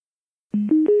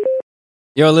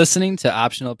You're listening to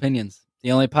Optional Opinions,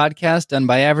 the only podcast done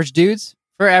by average dudes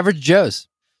for average Joes.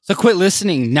 So quit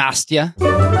listening, Nastya.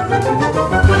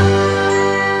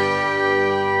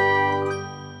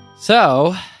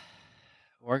 So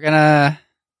we're gonna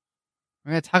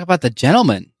talk about The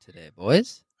Gentleman today,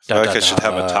 boys. I feel like I should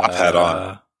have a top hat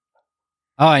on.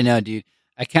 Oh, I know, dude.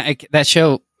 That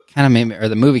show kind of made me, or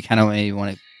the movie kind of made me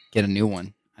want to get a new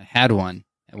one. I had one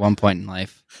at one point in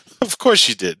life. Of course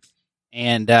you did.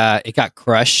 And it got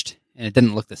crushed, and it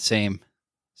didn't look the same,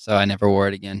 so I never wore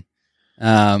it again.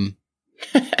 But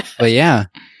yeah.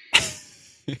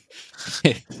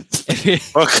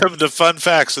 Welcome to Fun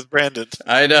Facts with Brandon.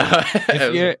 I know.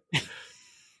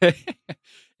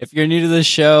 If you're new to the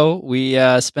show, we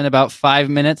spend about 5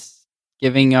 minutes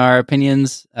giving our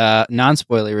opinions,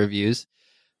 non-spoiler reviews,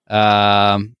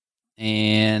 and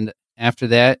after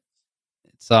that,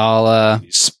 it's all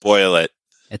You spoil it.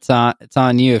 It's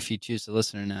on you if you choose to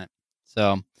listen or not.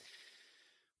 So,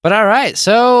 but all right.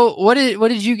 So, what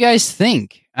did you guys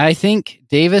think? I think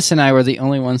Davis and I were the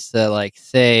only ones to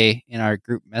say in our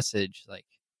group message,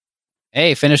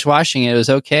 "Hey, finish watching it. It was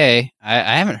okay."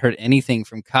 I haven't heard anything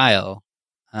from Kyle.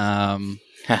 So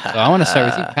I want to start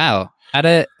with you, Kyle. How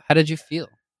did you feel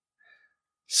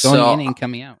going in and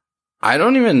coming out? I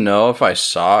don't even know if I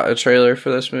saw a trailer for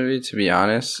this movie, to be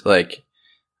honest.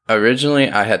 Originally,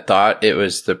 I had thought it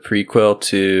was the prequel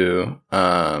to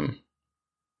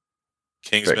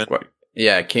Kingsman.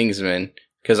 Kingsman.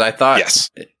 Because I thought, yes,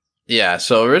 yeah.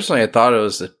 So originally, I thought it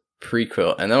was the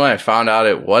prequel, and then when I found out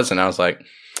it wasn't, I was like,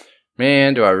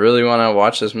 "Man, do I really want to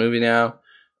watch this movie now?"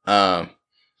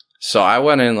 So I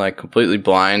went in completely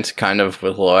blind, kind of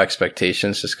with low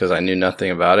expectations, just because I knew nothing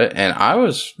about it, and I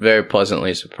was very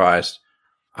pleasantly surprised.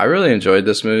 I really enjoyed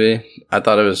this movie. I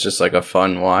thought it was just a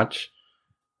fun watch.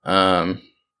 I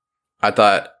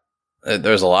thought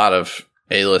there's a lot of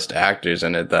A-list actors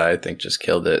in it that I think just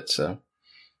killed it. So,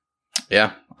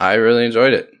 yeah, I really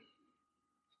enjoyed it.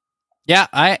 Yeah,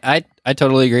 I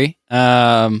totally agree.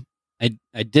 I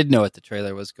did know what the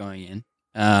trailer was going in.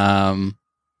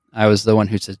 I was the one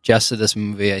who suggested this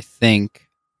movie, I think,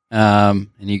 and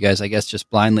you guys, I guess, just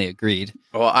blindly agreed.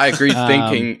 Well, I agreed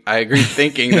thinking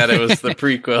that it was the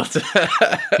prequel.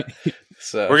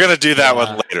 So we're gonna do that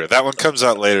one later. That one comes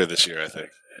out later this year, I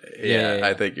think. Yeah.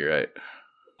 I think you're right.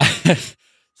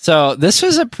 So this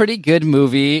was a pretty good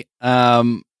movie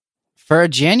for a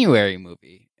January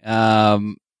movie.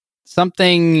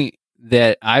 Something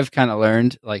that I've kind of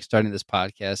learned, starting this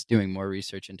podcast, doing more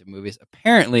research into movies.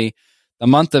 Apparently, the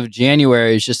month of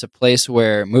January is just a place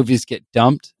where movies get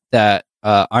dumped that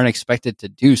aren't expected to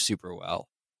do super well,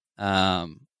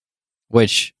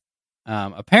 which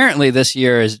apparently this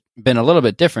year has been a little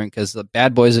bit different because the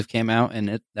Bad Boys have came out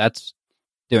and that's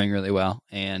doing really well,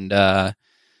 and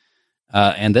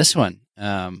this one,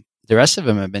 the rest of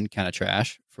them have been kind of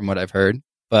trash from what I've heard,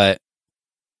 but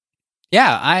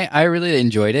yeah, I really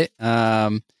enjoyed it.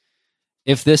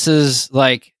 If this is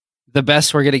the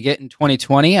best we're gonna get in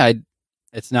 2020,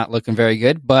 it's not looking very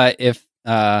good. But if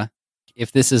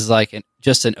this is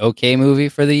just an okay movie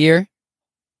for the year,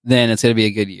 then it's gonna be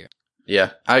a good year.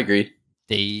 Yeah, I agree.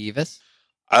 Davis?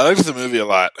 I liked the movie a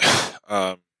lot.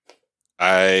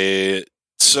 I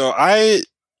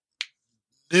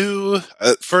knew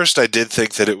at first I did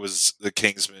think that it was the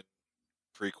Kingsman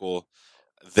prequel.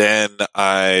 Then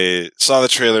I saw the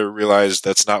trailer, realized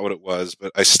that's not what it was,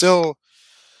 but I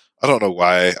don't know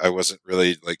why I wasn't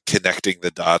really connecting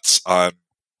the dots on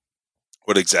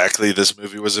what exactly this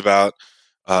movie was about.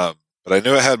 But I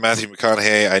knew it had Matthew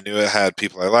McConaughey. I knew it had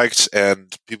people I liked,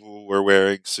 and people were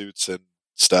wearing suits and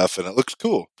stuff, and it looked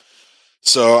cool.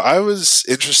 So I was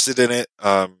interested in it.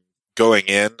 Going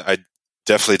in, I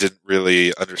definitely didn't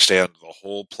really understand the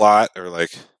whole plot or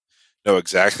know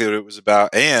exactly what it was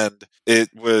about, and it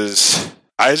was.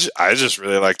 I just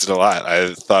really liked it a lot.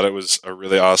 I thought it was a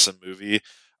really awesome movie.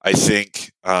 I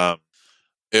think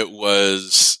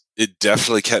it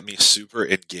definitely kept me super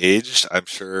engaged. I'm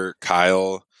sure,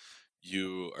 Kyle,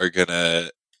 you are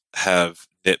gonna have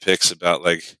nitpicks about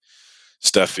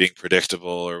stuff being predictable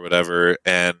or whatever.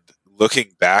 And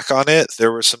looking back on it,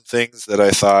 there were some things that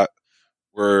I thought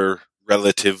were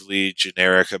relatively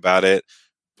generic about it,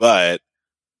 but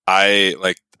I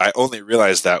only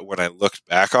realized that when I looked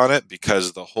back on it,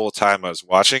 because the whole time I was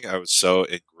watching, I was so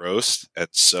engrossed and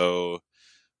so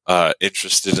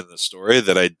interested in the story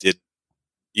that I didn't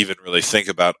even really think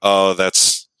about, oh,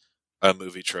 that's a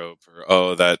movie trope, or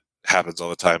oh, that happens all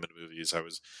the time in movies. I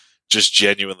was just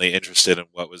genuinely interested in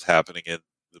what was happening in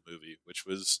the movie, which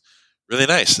was really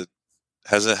nice. It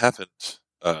hasn't happened,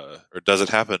 or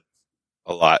doesn't happen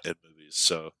a lot in movies.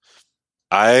 So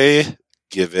I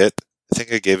give it, I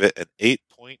think I gave it an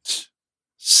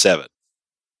 8.7.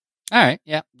 All right,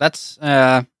 yeah, that's it's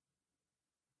a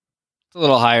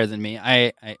little higher than me.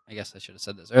 I guess I should have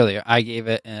said this earlier. I gave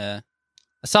it a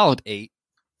solid 8.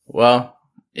 Well,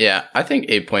 yeah, I think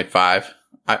 8.5.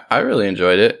 I really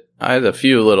enjoyed it. I had a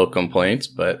few little complaints,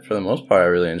 but for the most part, I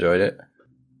really enjoyed it.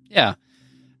 Yeah.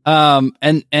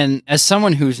 And as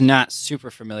someone who's not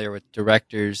super familiar with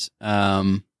directors,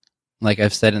 like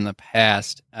I've said in the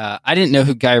past, I didn't know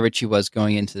who Guy Ritchie was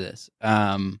going into this.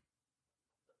 And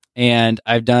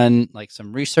I've done like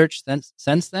some research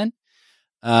since then,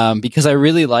 because I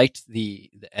really liked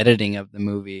the editing of the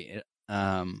movie.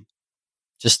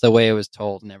 Just the way it was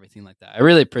told and everything like that. I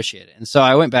really appreciate it. And so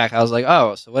I went back, I was like,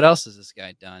 oh, so what else has this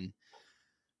guy done?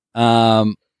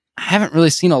 I haven't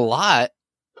really seen a lot,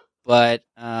 but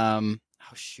oh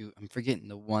shoot, I'm forgetting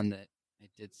the one that I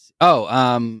did see.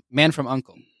 Man from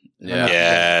U.N.C.L.E. Yeah.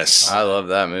 Yes. I love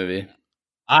that movie.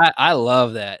 I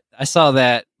love that. I saw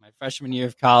that my freshman year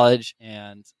of college,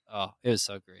 and it was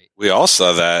so great. We all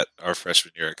saw that our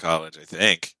freshman year at college, I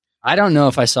think. I don't know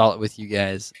if I saw it with you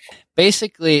guys.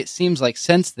 Basically, it seems like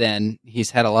since then he's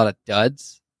had a lot of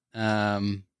duds. I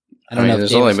don't know.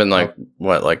 There's only been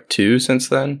like 2 since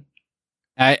then.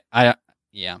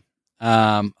 Yeah.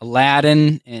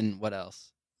 Aladdin and what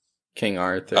else? King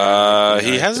Arthur.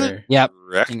 He hasn't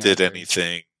directed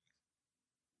anything.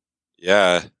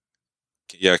 Yeah.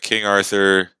 Yeah, King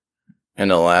Arthur.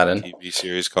 And Aladdin. TV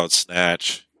series called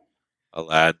Snatch.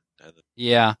 Aladdin.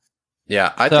 Yeah.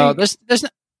 Yeah, I think there's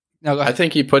no, go ahead. I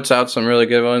think he puts out some really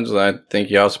good ones, and I think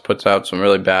he also puts out some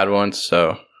really bad ones.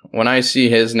 So when I see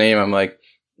his name, I'm like,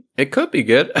 it could be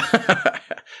good.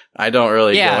 I don't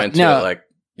really go into it like,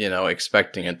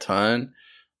 expecting a ton.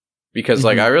 Because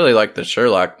I really like the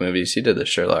Sherlock movies. He did the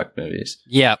Sherlock movies.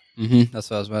 Yeah,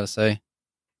 that's what I was about to say.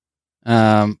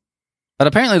 But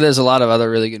apparently there's a lot of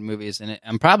other really good movies in it.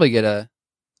 I'm probably gonna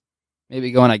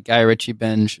maybe go on a Guy Ritchie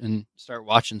binge and start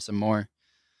watching some more.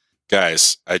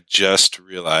 Guys, I just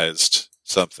realized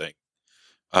something.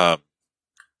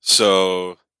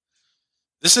 So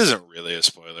this isn't really a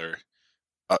spoiler.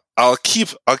 I'll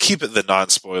keep it the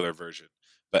non-spoiler version.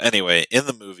 But anyway, in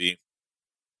the movie,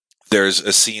 there's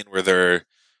a scene where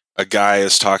a guy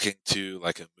is talking to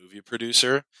like a movie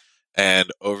producer, and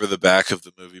over the back of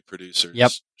the movie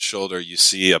producer's shoulder, you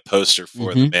see a poster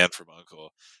for The Man from U.N.C.L.E.,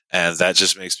 and that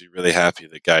just makes me really happy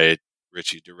that Guy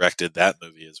Ritchie directed that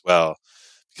movie as well.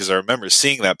 Because I remember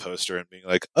seeing that poster and being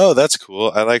like, "Oh, that's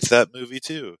cool. I liked that movie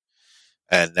too."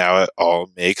 And now it all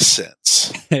makes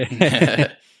sense.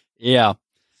 Yeah.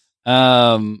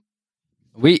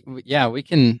 We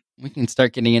can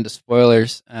start getting into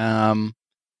spoilers.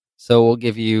 So we'll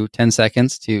give you 10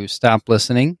 seconds to stop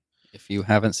listening if you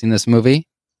haven't seen this movie,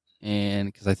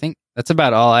 and because I think that's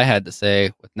about all I had to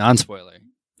say with non-spoiler.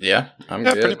 Yeah, I'm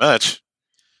good. Pretty much.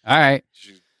 All right.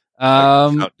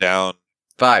 Count down.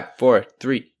 5, 4,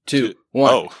 3, 2,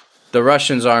 1. Oh. The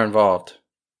Russians are involved.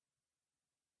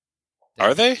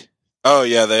 Are they? Oh,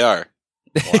 yeah, they are.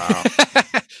 Wow.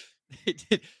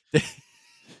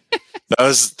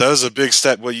 That was a big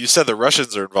step. Well, you said the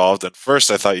Russians are involved, and first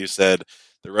I thought you said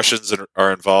the Russians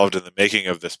are involved in the making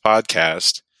of this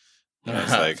podcast. And I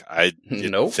was like, I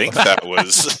didn't think that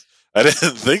was. I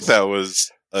didn't think that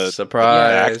was a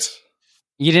surprise.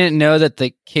 You didn't know that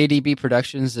the KDB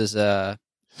Productions is an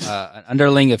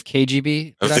underling of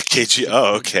KGB. Of the KG.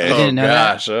 Oh, okay. You didn't know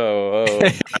gosh.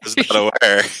 That? I was not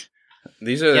aware.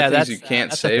 These are the things you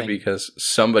can't say because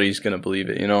somebody's going to believe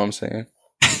it. You know what I'm saying?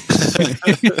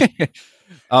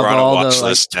 Of all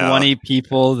the 20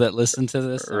 people that listen to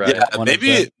this, right?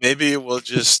 Yeah, maybe we'll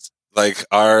just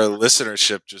our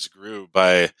listenership just grew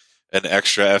by an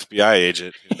extra FBI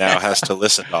agent who now has to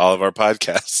listen to all of our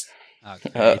podcasts.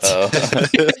 Okay.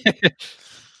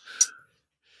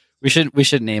 We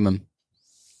should name him.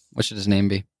 What should his name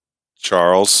be?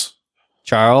 Charles.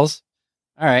 Charles?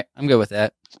 All right, I'm good with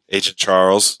that. Agent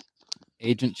Charles.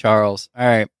 Agent Charles. All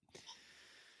right.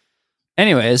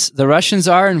 Anyways, the Russians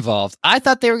are involved. I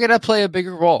thought they were going to play a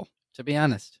bigger role, to be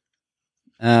honest.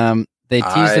 They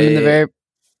teased them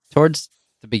towards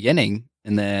the beginning,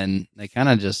 and then they kind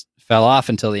of just fell off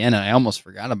until the end, and I almost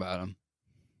forgot about them.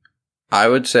 I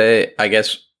would say, I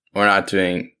guess we're not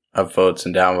doing upvotes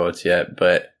and downvotes yet,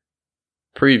 but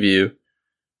preview,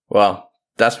 well,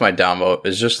 that's my downvote.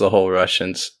 It's just the whole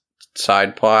Russians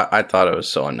side plot. I thought it was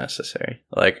so unnecessary.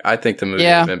 I think the movie would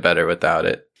have been better without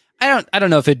it. I don't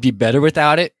know if it'd be better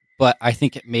without it, but I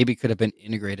think it maybe could have been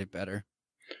integrated better.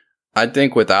 I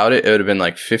think without it, it would have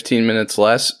been 15 minutes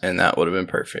less, and that would have been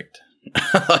perfect.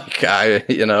 I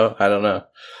don't know.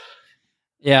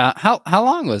 Yeah. How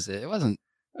long was it? It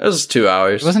was 2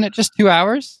 hours. Wasn't it just 2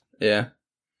 hours? Yeah.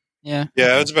 Yeah. Yeah,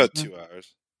 okay. it was about 2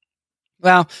 hours.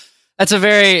 Well, that's a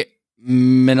very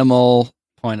minimal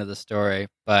point of the story,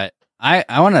 but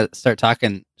I want to start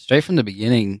talking straight from the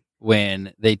beginning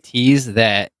when they tease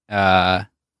that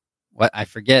what I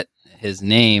forget his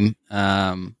name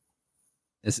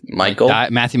is Michael?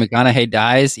 Matthew McConaughey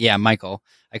dies. Yeah, Michael.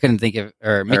 I couldn't think of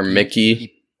or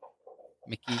Mickey.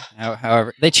 Mickey.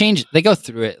 However, they go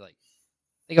through it like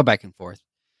they go back and forth.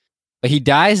 But he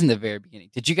dies in the very beginning.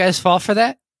 Did you guys fall for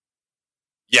that?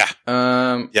 Yeah.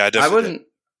 Yeah, I definitely did.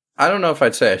 I don't know if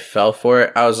I'd say I fell for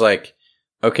it. I was like,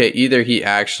 okay, either he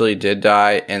actually did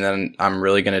die and then I'm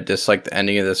really going to dislike the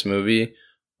ending of this movie,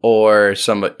 or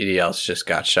somebody else just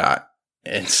got shot.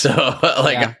 And so,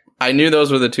 like, Yeah. I knew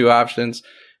those were the two options,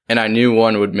 and I knew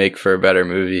one would make for a better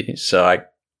movie. So I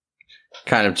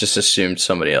kind of just assumed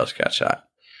somebody else got shot.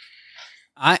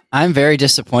 I'm very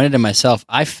disappointed in myself.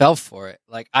 I fell for it.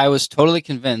 Like, I was totally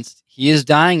convinced he is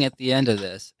dying at the end of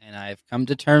this, and I've come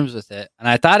to terms with it. And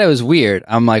I thought it was weird.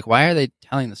 I'm like, why are they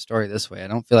telling the story this way? I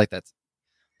don't feel like that's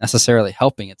necessarily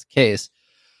helping its case.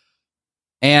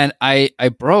 And I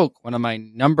broke one of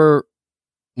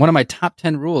my top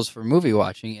 10 rules for movie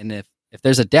watching. And if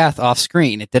there's a death off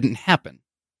screen, it didn't happen.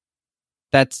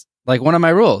 That's like one of my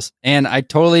rules. And I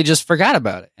totally just forgot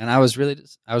about it. And I was really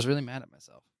mad at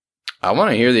myself. I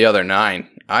want to hear the other 9.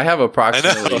 I have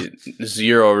approximately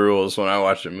 0 rules when I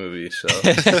watch a movie, so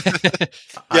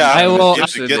Yeah, I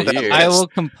will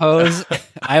compose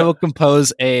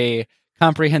a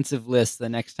comprehensive list the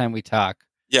next time we talk.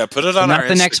 Yeah, put it on Not our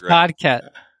the Instagram. next podcast.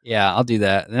 Yeah, I'll do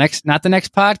that. Not the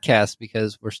next podcast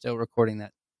because we're still recording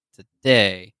that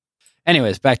today.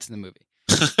 Anyways, back to the movie.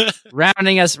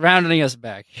 rounding us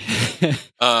back.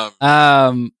 Go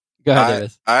ahead,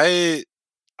 Davis.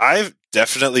 I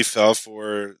definitely fell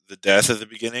for the death at the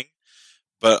beginning,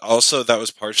 but also that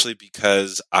was partially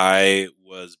because I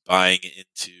was buying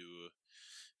into.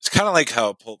 It's kind of like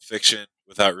how Pulp Fiction,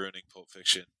 without ruining Pulp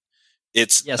Fiction,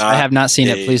 it's Yes, not I have not seen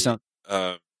it. Please don't.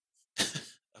 Of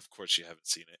course, you haven't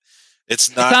seen it. It's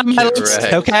It's not. on my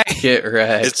list. Okay. Get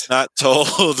right. It's not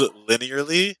told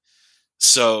linearly,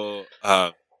 so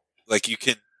like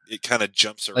it kind of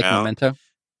jumps around. Like Memento.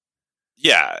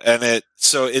 Yeah, and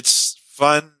it's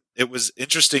fun. It was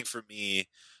interesting for me.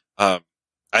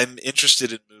 I'm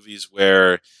interested in movies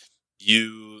where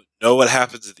you know what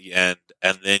happens at the end,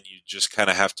 and then you just kind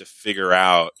of have to figure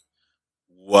out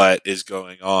what is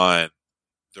going on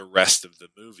the rest of the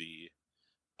movie.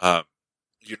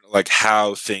 Like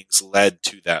how things led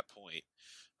to that point.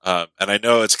 And I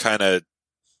know it's kind of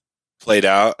played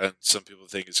out, and some people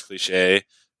think it's cliche,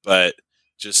 but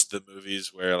just the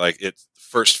movies where like it's the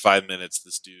first 5 minutes,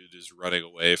 this dude is running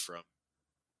away from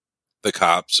the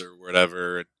cops or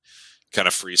whatever, and kind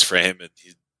of freeze frame, and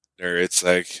it's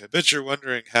like, I bet you're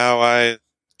wondering how I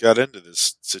got into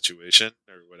this situation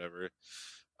or whatever.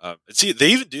 And see, they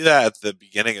even do that at the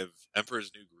beginning of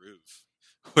Emperor's New Groove,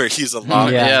 where he's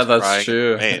alone. Yeah, that's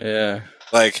true. Yeah,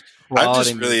 like I'm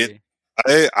just Quality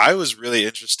really, I was really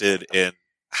interested in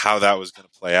how that was going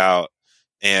to play out,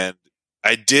 and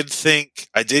I did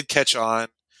catch on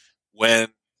when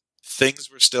things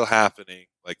were still happening.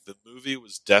 Like the movie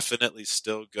was definitely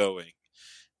still going,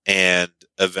 and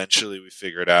eventually we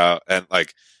figured out, and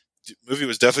like the movie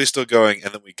was definitely still going,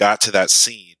 and then we got to that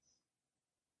scene,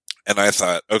 and I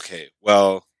thought, okay,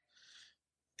 well,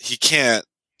 he can't.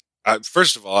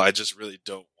 First of all, I just really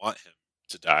don't want him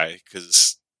to die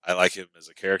because I like him as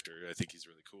a character. I think he's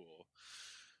really cool,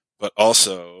 but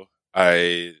also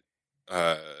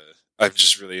I'm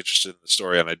just really interested in the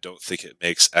story, and I don't think it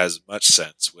makes as much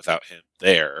sense without him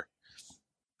there.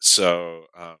 So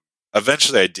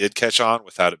eventually, I did catch on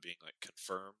without it being like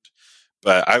confirmed,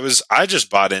 but I just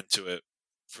bought into it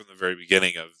from the very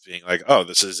beginning of being like, oh,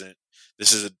 this is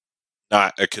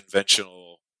not a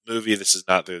conventional movie. This is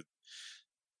not the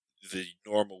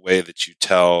normal way that you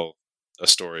tell a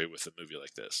story with a movie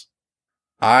like this.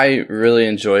 I really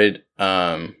enjoyed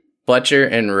Fletcher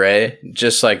and Ray,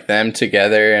 just like them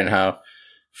together, and how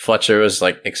Fletcher was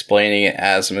like explaining it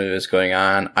as the movie was going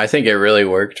on. I think it really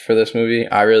worked for this movie.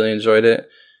 I really enjoyed it.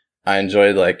 I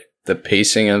enjoyed like the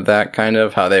pacing of that, kind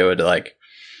of how they would like,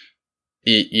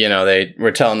 they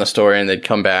were telling the story and they'd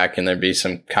come back and there'd be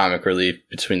some comic relief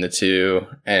between the two.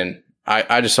 And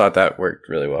I just thought that worked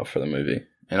really well for the movie,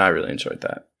 and I really enjoyed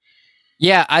that.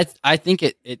 Yeah, I think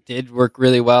it did work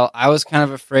really well. I was kind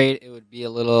of afraid it would be a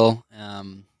little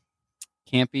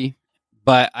campy,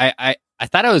 but I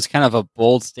thought it was kind of a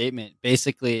bold statement.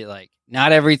 Basically, like,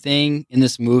 not everything in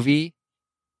this movie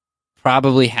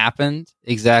probably happened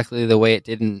exactly the way it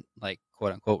did in, like,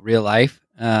 quote unquote real life.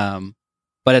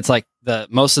 but it's like the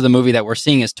most of the movie that we're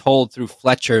seeing is told through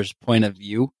Fletcher's point of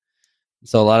view.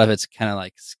 So a lot of it's kind of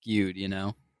like skewed, you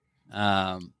know?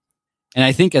 And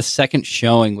I think a second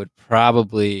showing would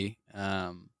probably,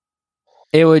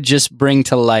 it would just bring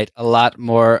to light a lot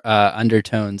more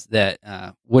undertones that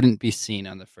wouldn't be seen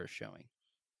on the first showing.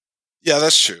 Yeah,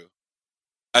 that's true.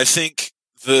 I think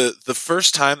the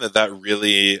first time that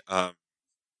really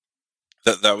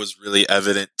that was really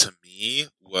evident to me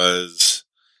was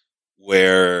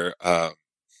where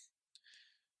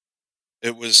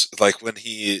it was like when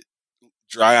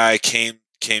Dry Eye came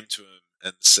to him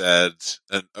and said,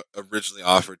 and originally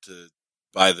offered to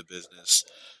buy the business,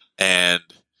 and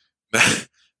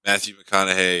Matthew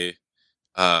McConaughey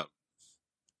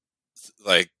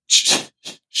like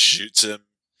shoots him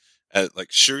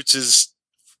shoots his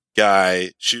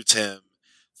guy, shoots him,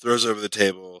 throws over the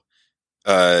table,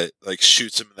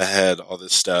 shoots him in the head, all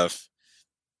this stuff,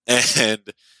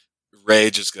 and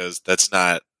Ray just goes, "That's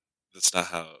not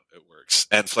how it works."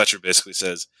 And Fletcher basically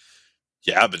says,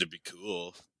 "Yeah, but it'd be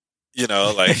cool," you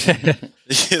know, like.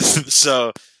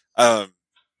 So, I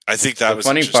think that The was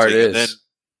funny part interesting. is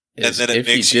and then it if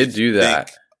he makes you did do that,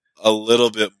 think a little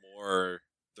bit more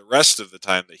the rest of the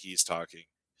time that he's talking.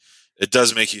 It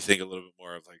does make you think a little bit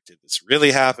more of like, did this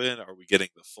really happen? Are we getting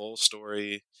the full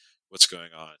story? What's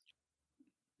going on?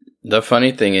 the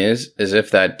funny thing is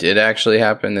if that did actually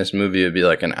happen, this movie would be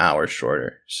like an hour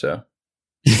shorter. So,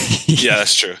 Yeah,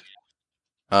 that's true.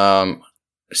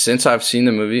 since I've seen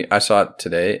the movie, I saw it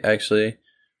today, actually.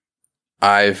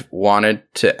 I've wanted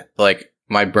to, like,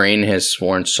 my brain has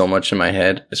sworn so much in my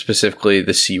head, specifically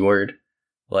the C word.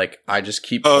 Like, I just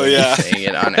keep saying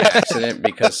it on accident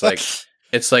because, like,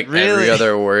 it's like Really? every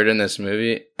other word in this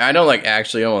movie. I don't like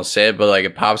actually almost say it, but like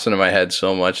it pops into my head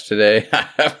so much today.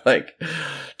 I'm like,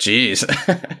 geez.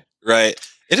 Right.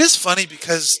 It is funny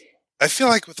because I feel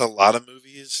like with a lot of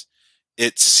movies,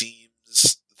 it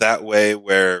seems that way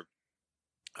where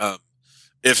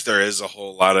if there is a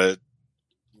whole lot of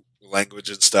language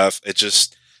and stuff, it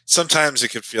just sometimes it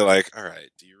could feel like, all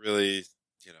right, do you really,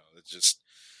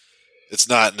 it's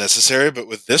not necessary. But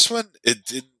with this one, it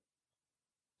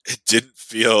didn't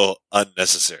feel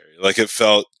unnecessary. Like it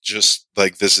felt just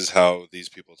like this is how these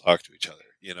people talk to each other,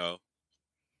 you know?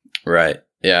 Right.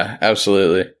 Yeah,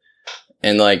 absolutely.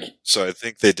 And like, So I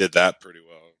think they did that pretty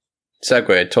well. segue,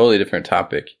 a totally different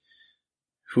topic.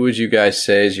 Who would you guys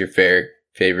say is your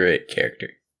favorite character?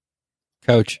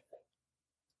 Coach.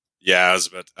 Yeah, I was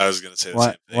going to say the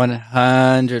same thing.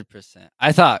 100%.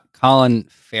 I thought Colin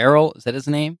Farrell, is that his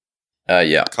name?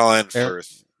 Yeah. Colin Farrell?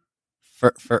 Firth.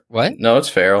 For what? No, it's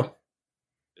Farrell.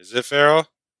 Is it Farrell?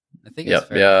 I think Yep, it's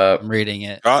Farrell. yeah. I'm reading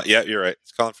it. Yeah, you're right.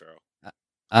 It's Colin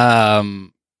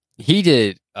Farrell. He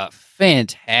did a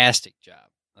fantastic job.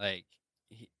 Like,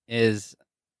 he is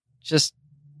just,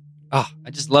 I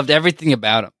just loved everything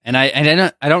about him. And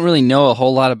I don't really know a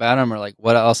whole lot about him or like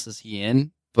what else is he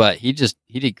in, but he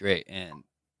did great. And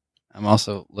I'm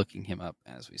also looking him up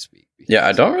as we speak. Yeah,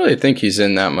 I don't really think he's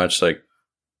in that much like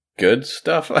good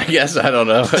stuff, I guess. I don't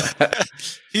know.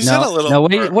 He's in a little.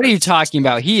 What are you talking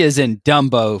about? He is in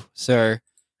Dumbo, sir.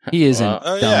 He is in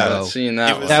Dumbo. Yeah, seeing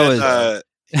that he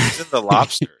was in The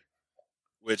Lobster,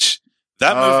 which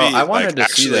that movie. I wanted to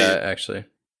actually, see that actually.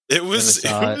 It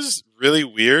was really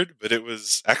weird, but it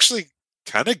was actually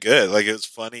kind of good. Like it was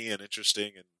funny and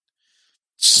interesting and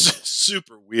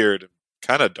super weird and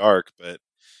kind of dark, but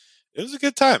it was a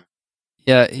good time.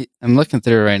 Yeah, I'm looking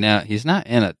through it right now. He's not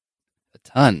in a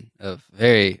ton of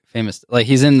very famous, like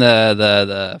he's in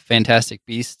the Fantastic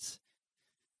Beasts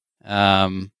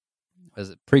was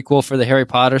it prequel for the Harry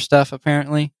Potter stuff.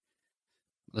 Apparently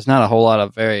there's not a whole lot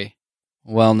of very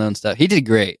well-known stuff. He did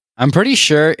great. I'm pretty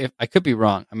sure, if I could be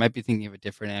wrong, I might be thinking of a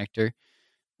different actor,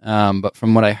 but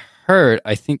from what I heard,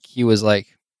 I think he was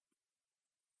like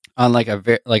on like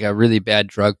a really bad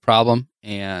drug problem,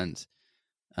 and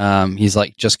he's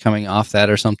like just coming off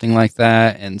that or something like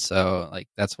that, and so like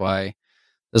that's why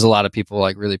there's a lot of people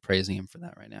like really praising him for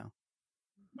that right now.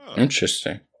 Oh.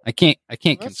 Interesting. I can't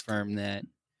confirm that.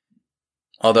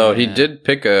 Although he did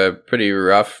pick a pretty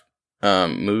rough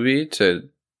movie to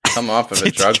come off of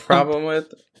a drug problem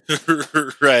with.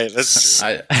 Right, that's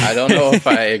true. I don't know if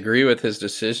I agree with his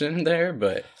decision there,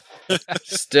 but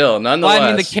still, nonetheless, Well, I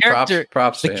mean, the character,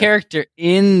 props to him. character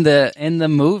in the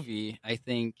movie, I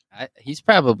think he's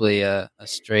probably a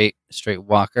straight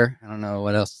walker. I don't know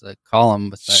what else to call him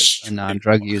besides a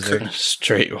non-drug user.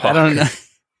 Straight walker. I don't know.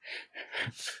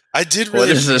 I did really What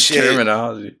is this appreciate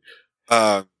terminology?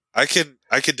 I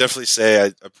could definitely say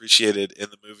I appreciated in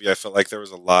the movie. I felt like there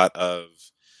was a lot of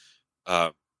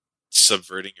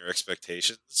subverting your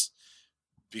expectations,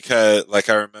 because like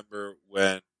I remember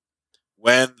when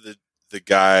the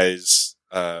guys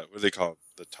what do they call them?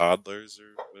 The toddlers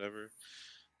or whatever,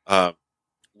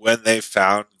 when they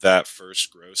found that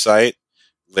first grow site,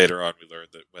 later on we learned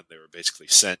that when they were basically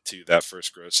sent to that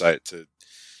first grow site to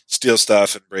steal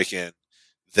stuff and break in,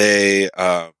 they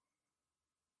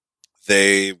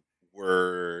they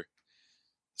were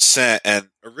sent, and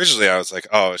originally I was like,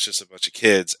 oh, it's just a bunch of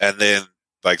kids, and then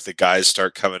like the guys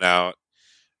start coming out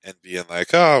and being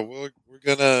like, oh, well, we're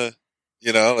gonna,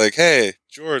 like, hey,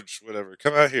 George, whatever,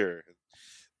 come out here.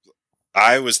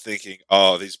 I was thinking,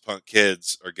 oh, these punk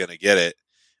kids are gonna get it,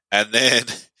 and then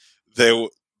they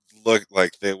look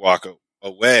like they walk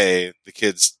away. The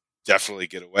kids definitely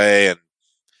get away, and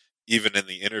even in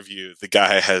the interview, the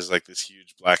guy has like this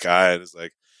huge black eye and is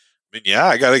like, I mean, yeah,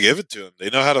 I got to give it to them. They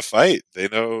know how to fight. They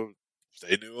knew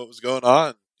what was going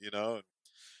on,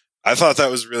 I thought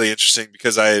that was really interesting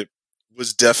because I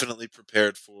was definitely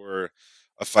prepared for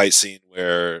a fight scene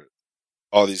where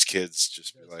all these kids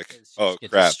just be like, oh,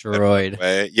 crap. Destroyed.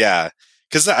 Yeah.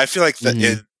 Because I feel like that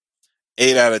in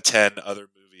 8 out of 10 other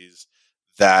movies,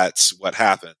 that's what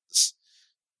happens.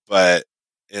 But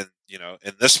in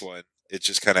this one, it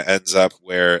just kind of ends up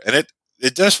where, and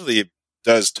it definitely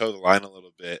does toe the line a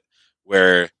little bit,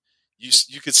 where you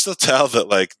could still tell that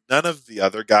like none of the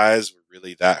other guys were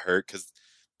really that hurt, because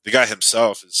the guy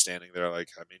himself is standing there like,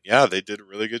 I mean, yeah, they did a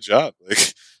really good job.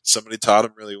 Like somebody taught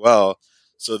him really well,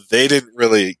 so they didn't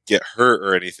really get hurt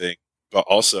or anything. But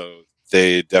also,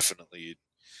 they definitely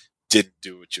didn't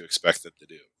do what you expect them to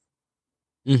do.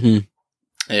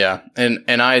 Mm-hmm. Yeah,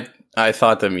 and I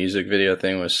thought the music video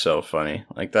thing was so funny.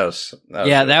 Like that was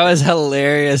that was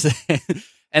hilarious.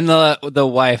 And the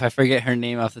wife, I forget her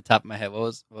name off the top of my head.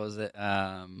 What was it?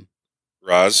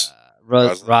 Roz.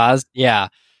 Roz. Yeah,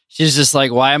 she's just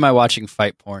like, why am I watching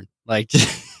fight porn? Like,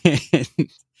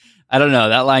 I don't know.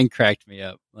 That line cracked me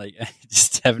up. Like, I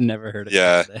just have never heard of.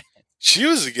 Yeah, she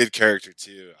was a good character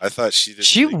too. I thought she did.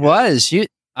 She really was. Good.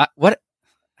 I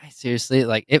seriously,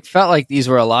 like, it felt like these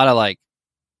were a lot of like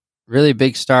really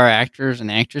big star actors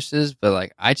and actresses, but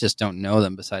like I just don't know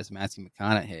them besides Matthew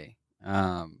McConaughey.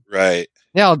 Right.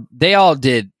 They all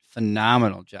did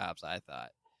phenomenal jobs, I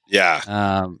thought.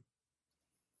 Yeah.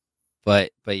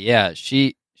 But yeah,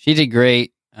 she did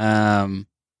great. But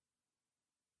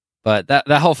that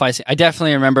whole fight scene, I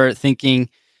definitely remember thinking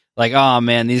like, oh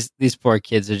man, these poor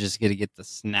kids are just gonna get the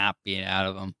snap beat out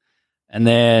of them. And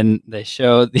then they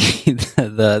showed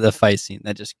the fight scene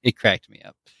that it cracked me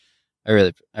up. I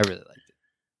really liked it.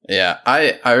 Yeah,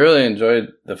 I really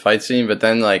enjoyed the fight scene, but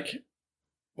then like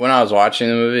when I was watching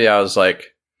the movie, I was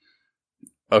like,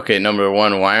 okay, number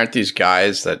one, why aren't these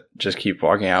guys that just keep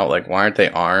walking out, like, why aren't they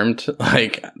armed?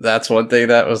 Like, that's one thing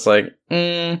that was like,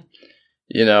 everyone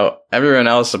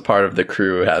else a part of the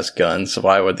crew has guns, so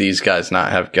why would these guys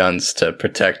not have guns to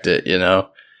protect it, Yeah,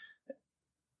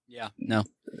 no.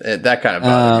 That kind of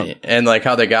bothered me. And like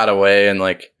how they got away and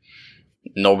like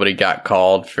nobody got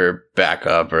called for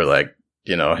backup or like,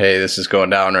 hey, this is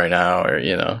going down right now, or,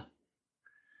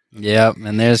 Yep,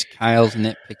 and there's Kyle's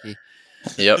nitpicky.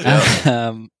 Yep.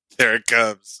 There it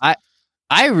comes.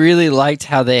 I really liked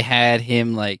how they had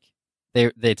him, like,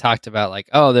 they talked about like,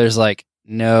 oh, there's like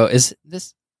none of this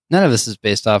is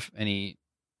based off any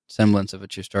semblance of a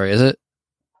true story, is it?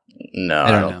 No,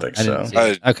 I don't think so.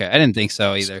 Okay, I didn't think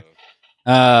so either.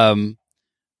 But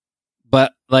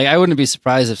like, I wouldn't be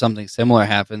surprised if something similar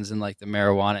happens in like the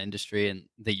marijuana industry in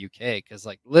the UK, because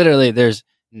like literally there's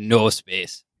no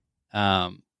space.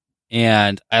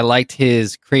 And I liked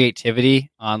his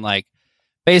creativity on like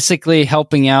basically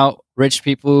helping out rich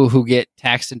people who get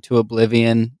taxed into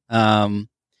oblivion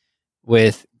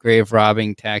with grave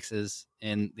robbing taxes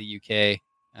in the UK.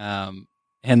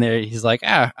 And there he's like,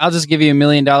 I'll just give you $1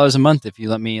 million a month if you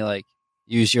let me like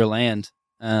use your land.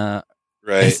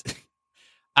 Right.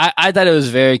 I thought it was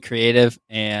very creative,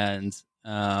 and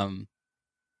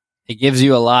it gives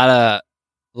you a lot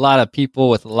of people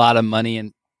with a lot of money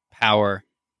and power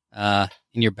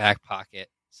in your back pocket.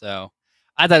 So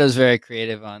I thought it was very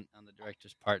creative on the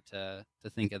director's part to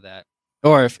think of that,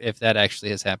 or if that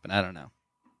actually has happened, I don't know.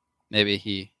 Maybe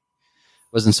he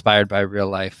was inspired by real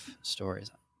life stories.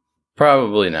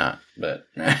 Probably not, but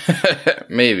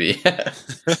maybe.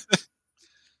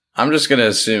 I'm just gonna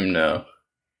assume no.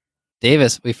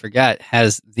 Davis, we forgot,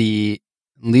 has the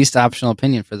least optional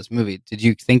opinion for this movie. Did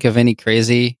you think of any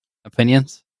crazy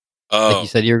opinions? Like you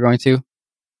said you were going to?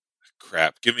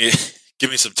 Crap. Give me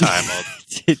some time.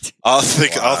 I'll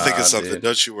think of something. Dude.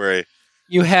 Don't you worry.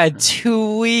 You had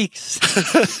 2 weeks.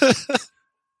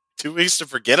 2 weeks to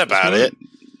forget about it.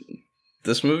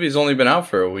 This movie's only been out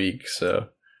for a week, so.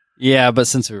 Yeah, but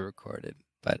since we recorded.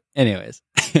 But anyways,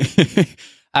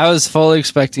 I was fully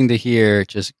expecting to hear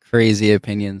just crazy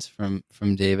opinions from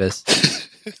Davis.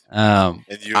 And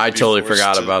you would I be totally forced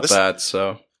forgot to about listen. that.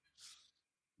 So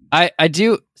I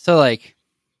do so like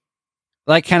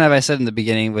kind of I said in the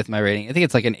beginning with my rating. I think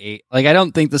it's like an 8. Like I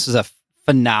don't think this is a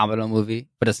phenomenal movie,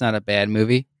 but it's not a bad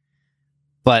movie.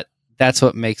 But that's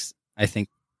what makes, I think,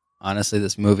 honestly,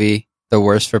 this movie the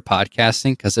worst for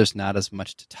podcasting because there's not as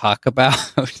much to talk about.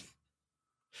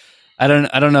 I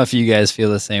don't know if you guys feel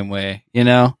the same way. You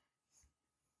know?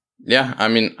 yeah, I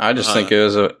mean, I just think it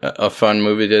was a fun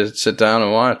movie to sit down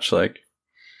and watch. Like,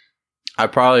 I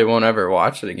probably won't ever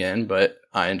watch it again, but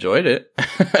I enjoyed it.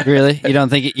 Really? You don't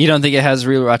think it has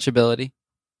rewatchability?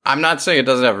 I'm not saying it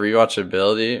doesn't have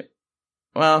rewatchability.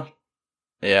 Well,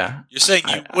 yeah. You're saying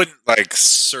you wouldn't like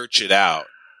search it out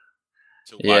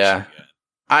to watch it again.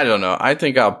 I don't know. I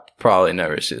think I'll probably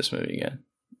never see this movie again.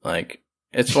 Like,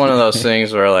 it's one of those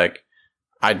things where, like,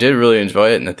 I did really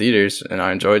enjoy it in the theaters, and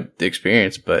I enjoyed the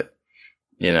experience, but,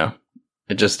 you know,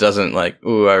 it just doesn't, like,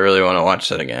 ooh, I really want to watch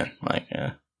that again. Like,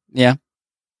 yeah. Yeah.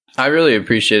 I really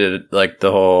appreciated, like,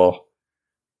 the whole,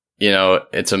 you know,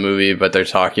 it's a movie, but they're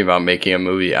talking about making a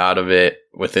movie out of it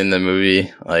within the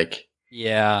movie. Like,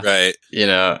 yeah. Right. you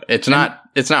know, it's not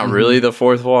really the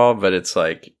fourth wall, but it's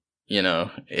like, you know,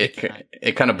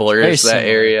 it kind of blurs that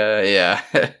area. Yeah.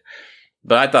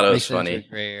 But I thought it was funny.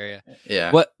 Gray area.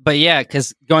 Yeah. But yeah,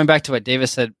 because going back to what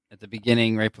Davis said at the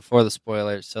beginning, right before the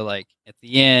spoilers. So like at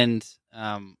the end,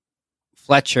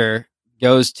 Fletcher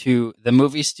goes to the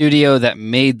movie studio that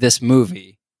made this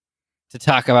movie to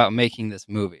talk about making this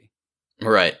movie.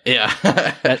 Right. Yeah.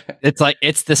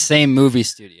 It's the same movie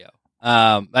studio.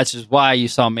 That's just why you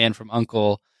saw Man from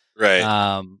U.N.C.L.E.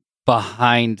 Right.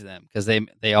 Behind them because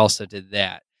they also did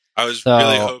that. I was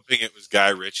really hoping it was Guy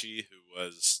Ritchie who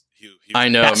was. I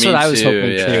know. That's me what too, I was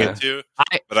hoping too.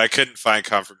 But I couldn't find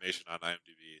confirmation on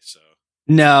IMDb. So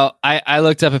no, I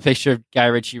looked up a picture of Guy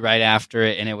Ritchie right after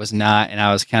it, and it was not, and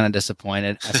I was kind of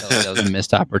disappointed. I felt like that was a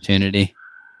missed opportunity,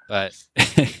 but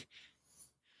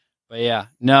but yeah,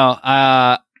 no.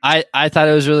 I thought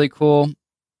it was really cool.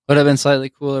 Would have been slightly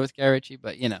cooler with Guy Ritchie,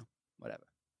 but you know, whatever.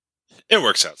 It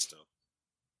works out still.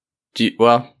 Do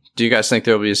you guys think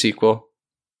there will be a sequel?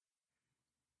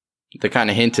 They kind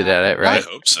of hinted at it, right? I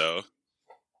hope so.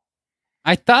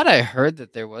 I thought I heard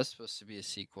that there was supposed to be a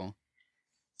sequel.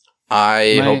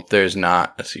 I hope there's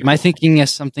not a sequel. Am I thinking of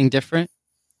something different?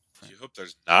 You hope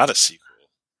there's not a sequel.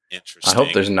 Interesting. I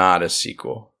hope there's not a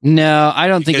sequel. No, I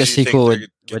don't think a sequel would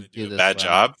do a bad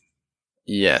job.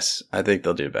 Yes, I think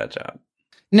they'll do a bad job.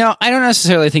 No, I don't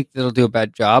necessarily think they'll do a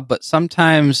bad job, but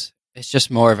sometimes it's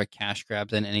just more of a cash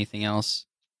grab than anything else.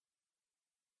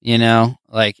 You know,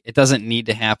 like it doesn't need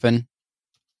to happen.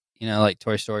 You know, like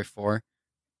Toy Story 4.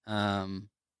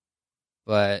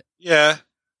 But yeah,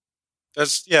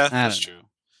 that's true.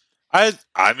 I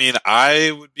mean,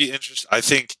 I would be interested. I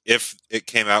think if it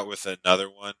came out with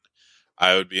another one,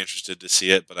 I would be interested to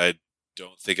see it, but I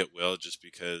don't think it will, just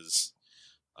because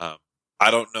I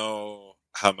don't know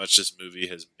how much this movie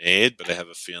has made, but I have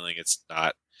a feeling it's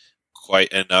not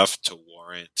quite enough to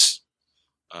warrant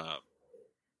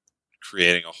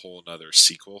creating a whole nother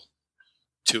sequel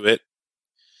to it.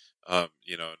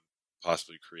 You know, and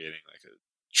possibly creating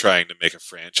trying to make a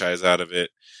franchise out of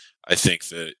it. I think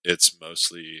that it's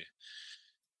mostly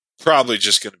probably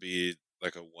just going to be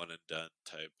like a one and done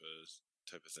type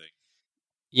of thing.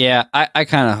 Yeah, I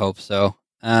kind of hope so.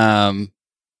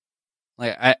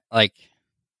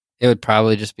 It would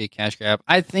probably just be a cash grab.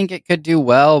 I think it could do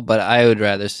well, but I would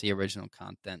rather see original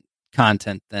content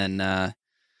than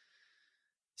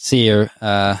see them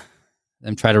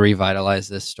try to revitalize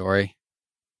this story.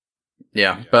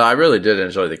 Yeah, but I really did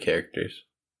enjoy the characters.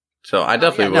 So I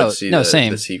definitely would see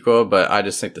the sequel, but I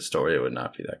just think the story would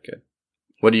not be that good.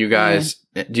 What do you guys...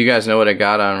 Do you guys know what I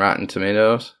got on Rotten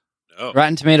Tomatoes? No.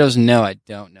 Rotten Tomatoes, no, I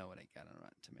don't know what I got on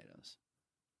Rotten Tomatoes.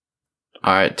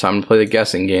 All right, time to play the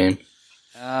guessing game.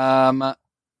 Are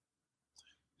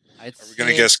we going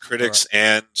to guess critics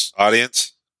and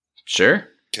audience? Sure.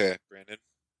 Okay, Brandon.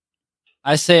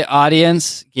 I say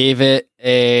audience gave it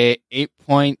a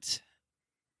 8.8,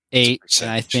 and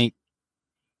I think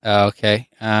okay,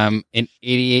 an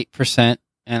 88%,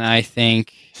 and I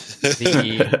think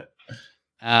the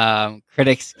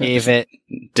critics gave it.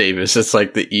 Davis, it's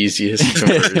like the easiest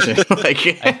conversion.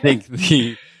 I think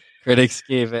the critics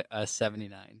gave it a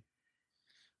 79.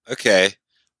 Okay,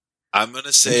 I'm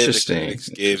gonna say the critics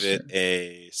gave it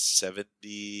a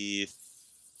 75%.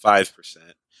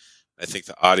 I think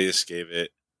the audience gave it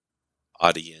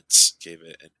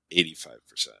an 85%.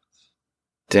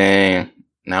 Dang.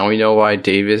 Now we know why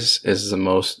Davis is the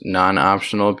most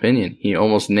non-optional opinion. He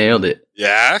almost nailed it.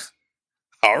 Yeah.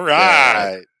 All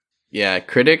right. Yeah,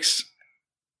 critics.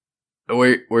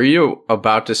 Were you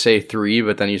about to say 3,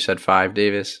 but then you said 5,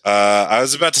 Davis? I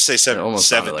was about to say It almost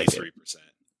sounded like it. 73%.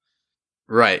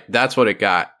 Right, that's what it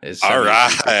got. Is All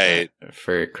 73% right.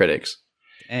 for critics,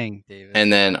 Dang, David.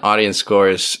 and then audience score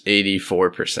is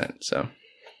 84%. So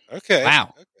Okay.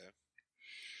 Wow. Okay.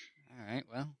 All right.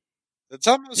 Well, It's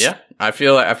almost. yeah, I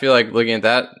feel like looking at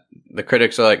that, the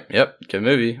critics are like, "Yep, good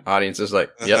movie." Audience is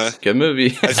like, "Yep, Uh-huh. good movie."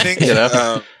 I think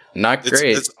Not it's-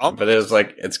 great, it's but it was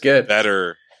like it's good.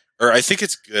 better, or I think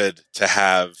it's good to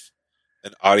have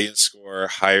an audience score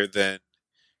higher than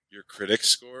your critic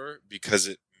score because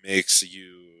it makes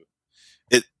you.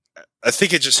 I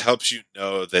think it just helps you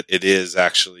know that it is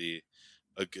actually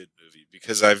a good movie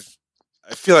because I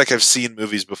feel like I've seen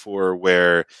movies before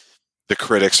where the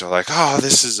critics are like, "Oh,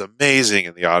 this is amazing,"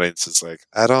 and the audience is like,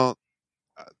 "I don't.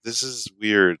 This is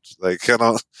weird. Like, I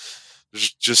don't."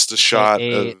 There's just a shot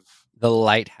of The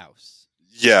Lighthouse.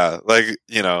 yeah, like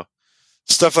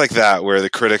stuff like that where the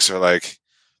critics are like,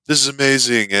 "This is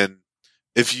amazing," and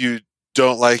if you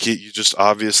don't like it, you just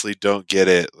obviously don't get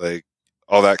it. Like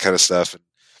all that kind of stuff. And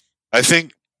I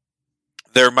think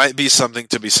there might be something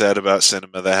to be said about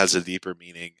cinema that has a deeper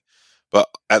meaning. But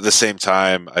at the same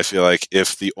time, I feel like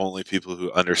if the only people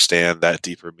who understand that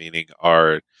deeper meaning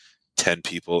are 10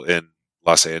 people in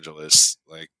Los Angeles,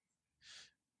 like,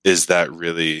 is that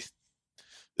really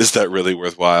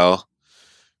worthwhile?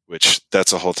 Which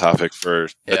that's a whole topic for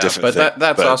a different thing. But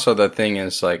that's also the thing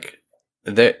is like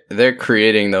they're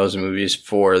creating those movies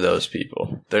for those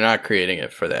people. They're not creating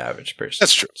it for the average person.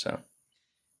 That's true. So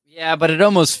Yeah, but it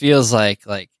almost feels like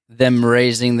them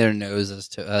raising their noses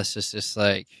to us is just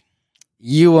like,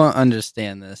 you won't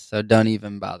understand this, so don't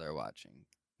even bother watching.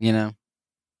 You know?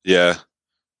 Yeah,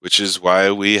 which is why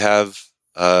we have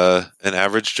an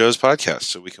Average Joe's podcast,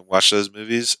 so we can watch those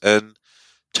movies and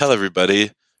tell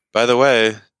everybody, by the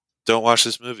way, don't watch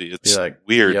this movie. It's be like,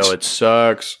 weird. yo, it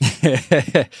sucks.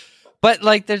 But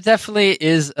like, there definitely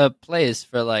is a place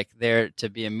for like there to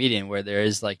be a medium where there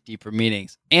is like deeper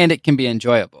meanings, and it can be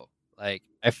enjoyable. Like,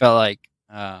 I felt like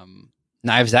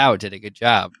Knives Out did a good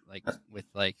job, like with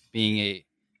like being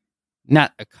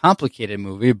not a complicated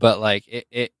movie, but like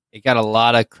it got a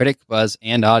lot of critic buzz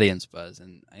and audience buzz,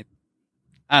 and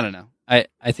I don't know. I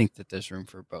think that there's room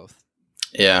for both.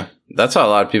 Yeah, that's how a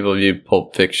lot of people view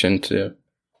Pulp Fiction too.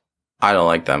 I don't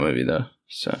like that movie though.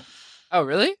 So Oh,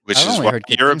 really? Which I've is only why heard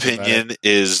good your things about opinion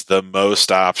is the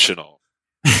most optional.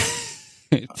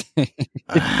 it.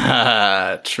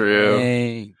 true.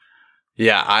 Dang.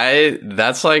 Yeah,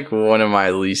 that's like one of my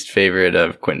least favorite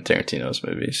of Quentin Tarantino's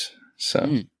movies.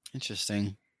 So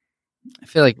Interesting. I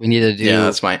feel like we need to do. yeah,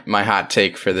 that's my hot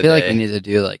take for the I feel day. like we need to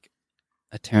do like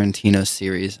a Tarantino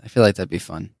series. I feel like that'd be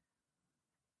fun.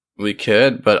 We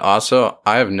could, but also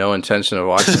I have no intention of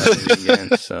watching that movie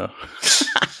again. So,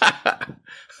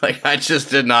 like, I just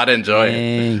did not enjoy it.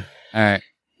 Dang. All right.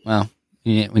 Well,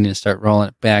 we need to start rolling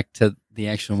it back to the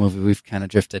actual movie. We've kind of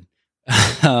drifted.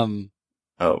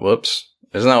 Oh, whoops!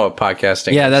 Isn't that what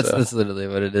podcasting? Yeah, is, that's literally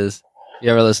what it is. If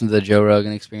you ever listen to the Joe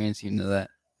Rogan Experience, you know that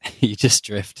you just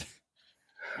drift.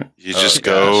 You Oh, just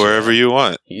gosh, go yeah. wherever you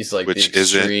want. He's like which the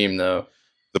isn't- extreme, though.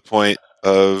 The point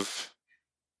of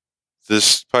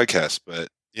this podcast, but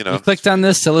You clicked on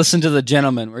this to listen to The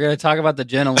Gentleman. We're going to talk about The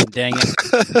Gentleman. Dang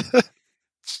it!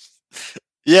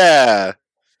 Yeah.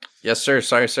 Yes, sir.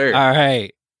 Sorry, sir. All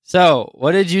right. So,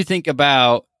 what did you think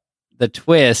about the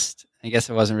twist? I guess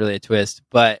it wasn't really a twist,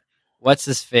 but what's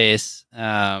his face?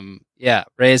 Yeah,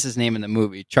 Ray is his name in the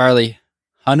movie. Charlie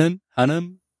Hunnam.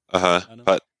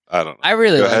 But I don't know. I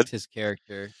really Go liked ahead. his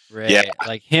character, Ray. Yeah.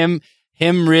 Like him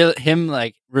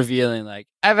like revealing, like,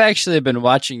 I've actually been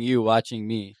watching you watching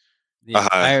me the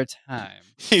entire time,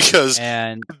 He goes,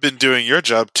 and I've been doing your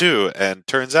job too, and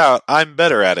turns out I'm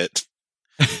better at it.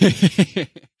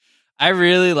 I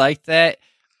really liked that.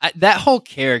 That whole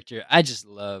character, I just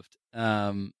loved.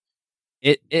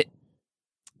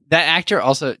 That actor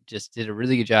also just did a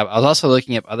really good job. I was also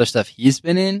looking up other stuff he's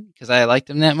been in because I liked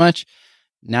him that much.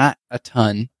 Not a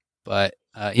ton, but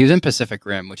he was in Pacific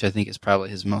Rim, which I think is probably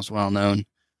his most well known.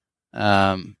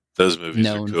 Those movies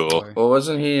are Known cool. for. Well,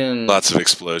 wasn't he in? Lots of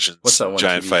explosions. What's that one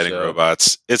Giant TV fighting show?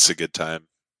 robots. It's a good time.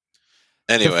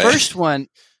 Anyway.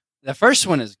 The first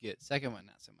one is good. Second one,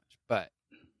 not so much. But,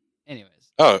 anyways.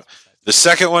 Oh, the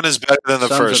second one is better than the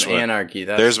Sons first of one. Anarchy.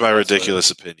 There's my that's what-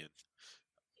 ridiculous opinion.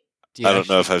 Do you I don't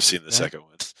know if actually I've seen the think second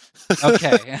one. that?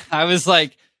 Okay. I was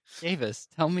like, Davis,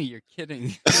 tell me you're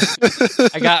kidding.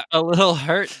 I got a little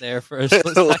hurt there for a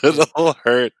split a second. little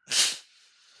hurt.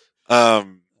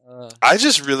 I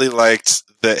just really liked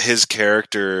that his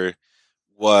character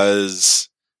was,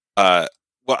 well,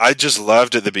 I just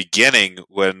loved at the beginning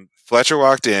when Fletcher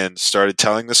walked in, started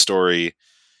telling the story.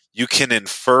 You can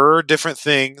infer different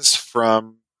things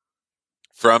from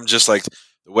just like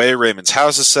the way Raymond's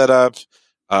house is set up.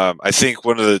 I think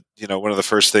one of the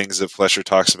first things that Fletcher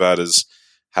talks about is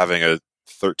having a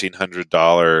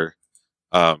 $1,300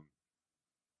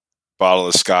 bottle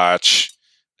of scotch,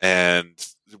 and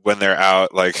when they're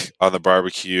out like on the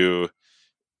barbecue,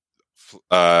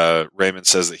 Raymond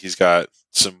says that he's got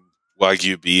some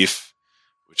Wagyu beef,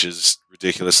 which is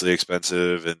ridiculously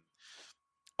expensive, and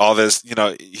all this. You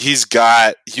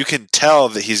can tell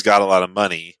that he's got a lot of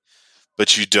money,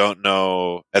 but you don't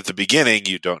know at the beginning.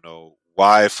 You don't know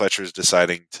why Fletcher's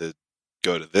deciding to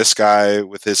go to this guy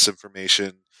with this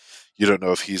information. You don't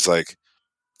know if he's like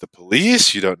the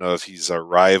police. You don't know if he's a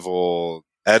rival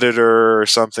editor or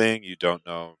something. You don't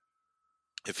know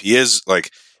if he is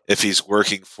like if he's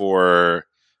working for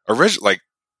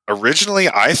originally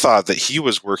I thought that he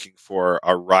was working for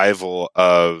a rival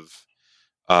of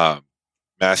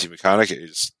Matthew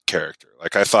McConaughey's character.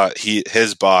 Like I thought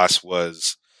his boss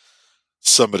was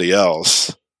somebody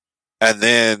else. And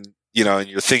then, and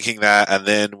you're thinking that, and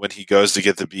then when he goes to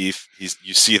get the beef,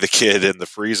 you see the kid in the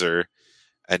freezer,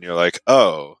 and you're like,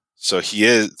 oh, so he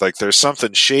is like, there's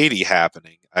something shady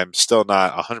happening. I'm still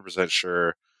not 100%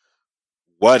 sure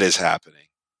what is happening,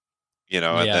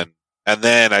 Yeah. and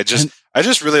then I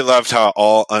just really loved how it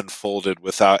all unfolded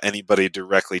without anybody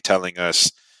directly telling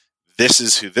us this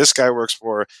is who this guy works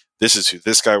for, this is who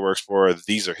this guy works for,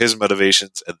 these are his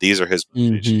motivations, and these are his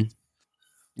motivations. Mm-hmm.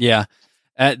 Yeah.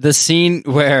 The scene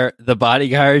where the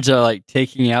bodyguards are like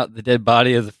taking out the dead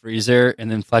body of the freezer, and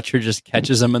then Fletcher just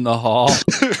catches them in the hall.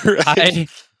 Right. I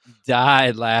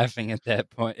died laughing at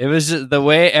that point. It was just the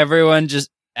way everyone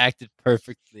just acted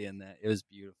perfectly in that. It was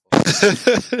beautiful.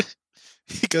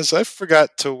 He goes, I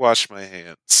forgot to wash my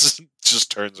hands. Just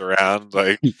turns around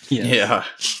like, Yeah.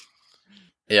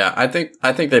 Yeah, I think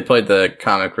they played the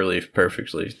comic relief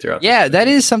perfectly throughout. Yeah, that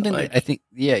is something that I think.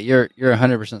 Yeah, you're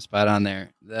 100% spot on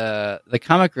there. The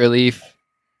comic relief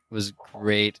was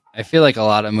great. I feel like a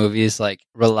lot of movies like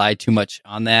rely too much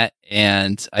on that,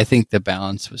 and I think the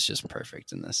balance was just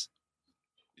perfect in this.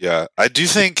 Yeah, I do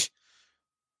think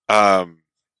it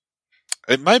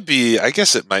might be. I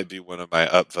guess it might be one of my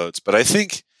upvotes, but I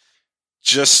think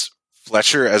just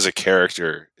Fletcher as a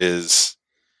character is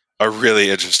a really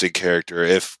interesting character.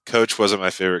 If Coach wasn't my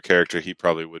favorite character, he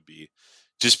probably would be.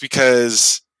 Just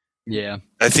because I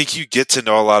think you get to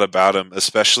know a lot about him,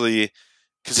 especially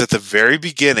because at the very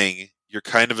beginning, you're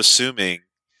kind of assuming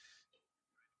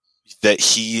that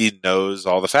he knows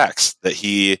all the facts, that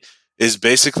he is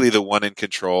basically the one in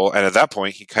control. And at that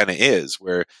point, he kind of is,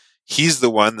 where he's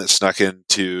the one that snuck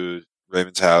into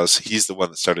Raymond's house. He's the one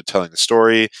that started telling the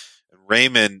story. And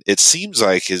Raymond, it seems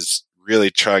like, is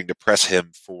really trying to press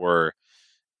him for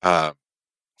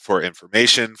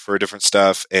information, for different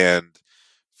stuff, and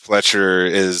Fletcher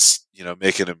is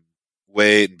making him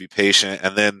wait and be patient.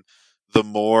 And then the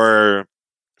more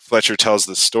Fletcher tells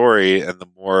the story, and the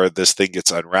more this thing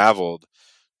gets unraveled,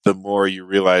 the more you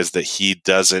realize that he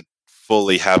doesn't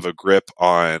fully have a grip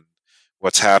on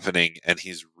what's happening, and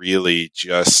he's really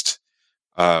just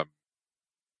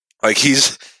like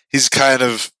he's kind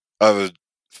of a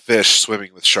fish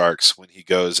swimming with sharks when he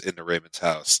goes into Raymond's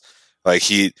house. Like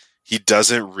he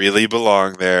doesn't really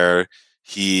belong there.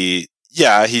 He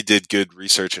did good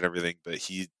research and everything, but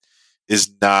he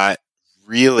is not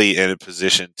really in a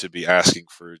position to be asking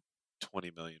for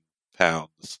 20 million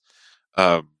pounds.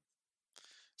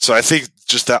 So I think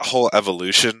just that whole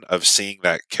evolution of seeing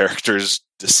that character's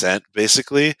descent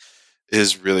basically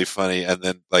is really funny. And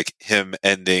then like him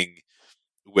ending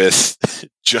with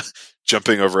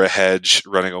jumping over a hedge,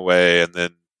 running away, and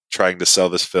then trying to sell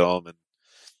this film and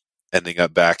ending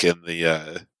up back in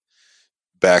the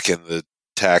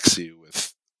taxi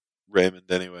with Raymond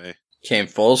anyway. Came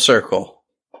full circle.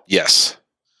 Yes.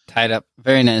 Tied up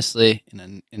very nicely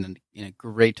in a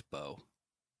great bow.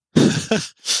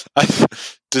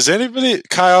 Does anybody,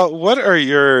 Kyle, what are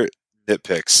your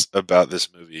nitpicks about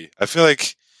this movie? I feel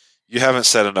like you haven't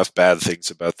said enough bad things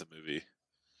about the movie.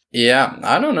 Yeah,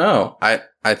 I don't know. I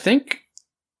think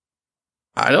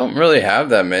I don't really have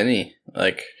that many.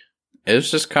 Like, it was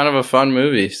just kind of a fun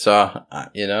movie. So,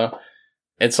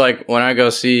 it's like when I go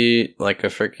see like a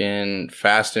freaking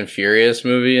Fast and Furious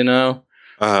movie,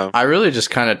 I really just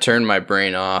kind of turn my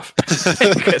brain off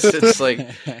because it's like,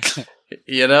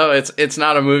 it's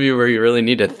not a movie where you really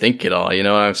need to think it all. You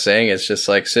know what I'm saying? It's just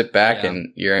like sit back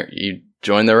and you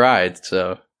join the ride.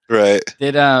 So right.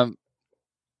 Did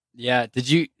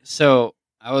you? So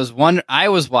I was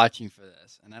watching for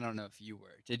this, and I don't know if you were.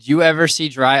 Did you ever see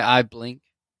Dry Eye Blink?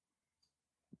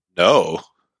 No.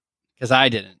 Because I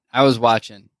didn't. I was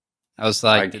watching. I was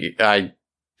like, I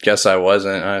guess I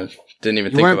wasn't. I didn't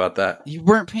even think about that. You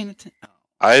weren't paying attention.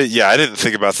 I didn't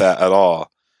think about that at all.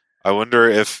 I wonder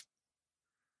if,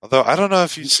 although I don't know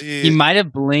if you see, He might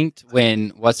have blinked when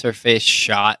what's her face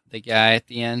shot the guy at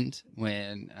the end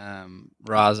when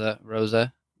Rosa.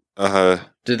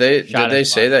 Did they Shot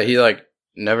his say body. that he like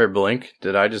never blink?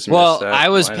 Did I just miss Well, that? I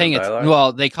was line of paying it. dialogue?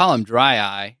 Well, they call him Dry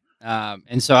Eye,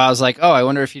 and so I was like, oh, I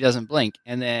wonder if he doesn't blink.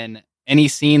 And then any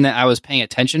scene that I was paying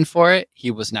attention for it, he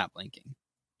was not blinking.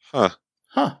 Huh.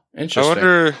 I Interesting.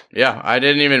 wonder. Yeah, I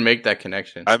didn't even make that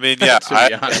connection. I mean, yeah. to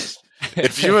be honest.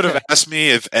 If you would have asked me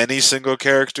if any single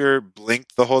character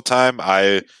blinked the whole time,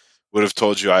 I would have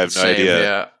told you I have no Same, idea.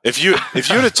 Yeah. If you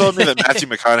would have told me that Matthew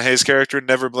McConaughey's character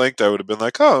never blinked, I would have been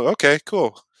like, oh, okay,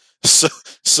 cool. So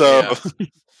Yeah.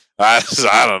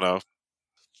 I don't know.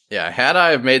 Yeah, had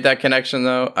I have made that connection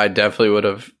though, I definitely would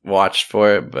have watched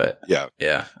for it, but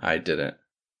Yeah, I didn't.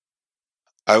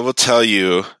 I will tell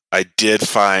you, I did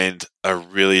find a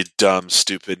really dumb,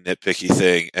 stupid, nitpicky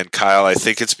thing. And Kyle, I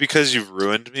think it's because you've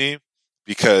ruined me,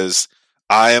 because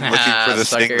I am looking for the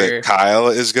thing Sucker. that Kyle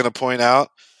is going to point out.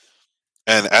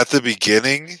 And at the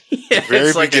beginning, Yeah, very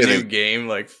it's like a new beginning. game,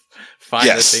 like find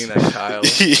Yes. the thing that Kyle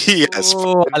yes,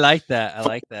 Oh, I like that. I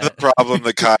like the that. problem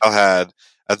that Kyle had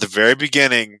at the very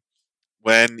beginning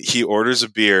when he orders a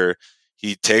beer,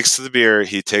 he takes the beer,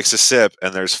 he takes a sip,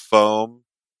 and there's foam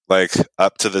like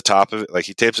up to the top of it. Like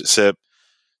he takes a sip,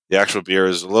 the actual beer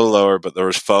is a little lower, but there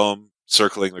was foam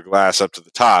circling the glass up to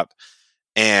the top.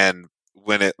 And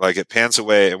when it pans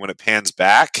away, and when it pans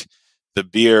back, the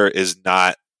beer is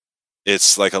not.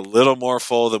 It's like a little more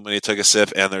full than when he took a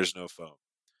sip, and there's no foam.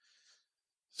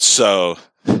 So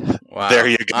Wow. there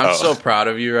you go. I'm so proud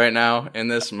of you right now in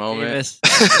this moment. Davis,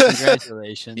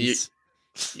 congratulations.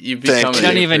 You've Thank become You a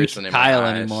don't new even person in my Kyle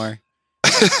eyes. anymore.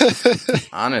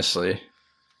 Honestly,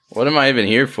 what am I even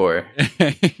here for?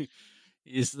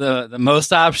 He's the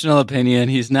most optional opinion.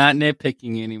 He's not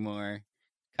nitpicking anymore.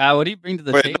 Kyle, what do you bring to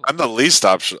the Wait, table? I'm the least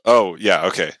option. Oh, yeah,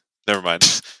 okay. Never mind.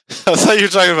 I thought you were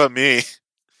talking about me.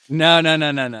 No. I'm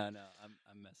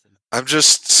messing. I'm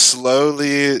just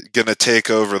slowly going to take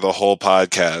over the whole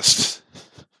podcast.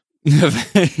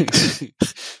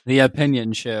 The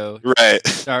opinion show Right.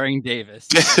 starring Davis.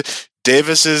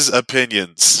 Davis's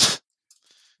opinions.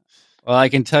 Well, I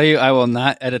can tell you, I will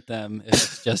not edit them if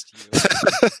it's just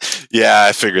you. Yeah,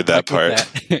 I figured that Like part.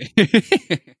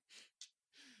 that.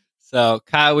 So,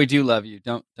 Kyle, we do love you.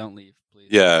 Don't leave, please.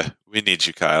 Yeah, we need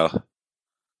you, Kyle.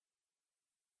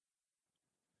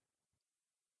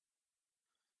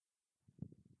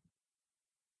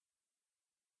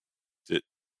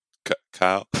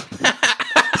 Kyle?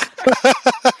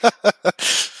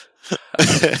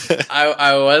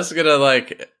 I was gonna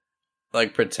like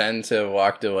pretend to have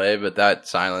walked away, but that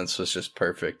silence was just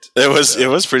perfect. It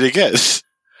was pretty good.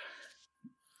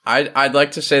 I'd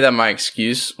like to say that my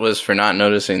excuse was for not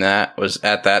noticing that was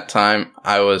at that time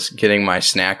I was getting my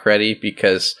snack ready,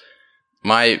 because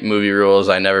my movie rule is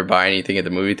I never buy anything at the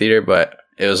movie theater, but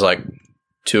it was like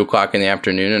 2:00 in the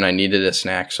afternoon and I needed a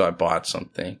snack, so I bought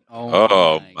something.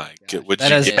 Oh my gosh. God. What'd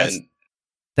That you is- get?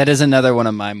 That is another one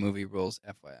of my movie rules,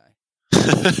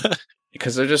 FYI.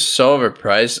 Because they're just so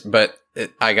overpriced, but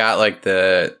I got like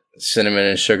the cinnamon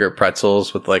and sugar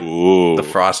pretzels with like Ooh. the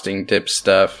frosting dip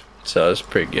stuff, so it was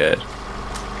pretty good.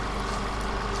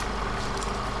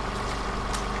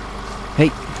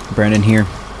 Hey, Brandon here.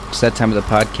 It's that time of the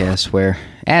podcast where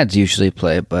ads usually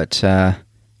play, but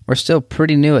we're still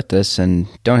pretty new at this and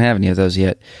don't have any of those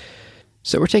yet.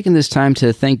 So we're taking this time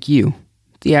to thank you,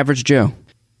 the average Joe.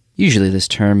 Usually this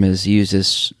term is used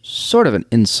as sort of an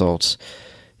insult.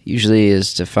 Usually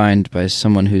is defined by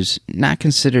someone who's not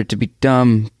considered to be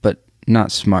dumb, but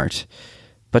not smart.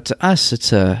 But to us,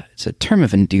 it's a term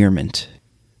of endearment.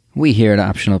 We here at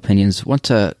Optional Opinions want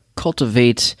to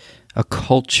cultivate a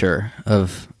culture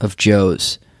of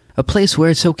Joes. A place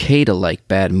where it's okay to like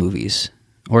bad movies,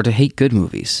 or to hate good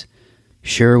movies.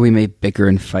 Sure, we may bicker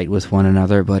and fight with one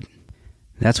another, but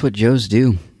that's what Joes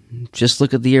do. Just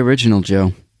look at the original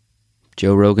Joe.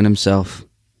 Joe Rogan himself.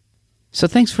 So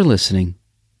thanks for listening.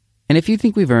 And if you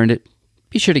think we've earned it,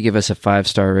 be sure to give us a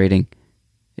 5-star rating.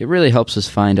 It really helps us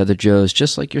find other Joes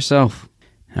just like yourself.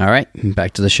 All right,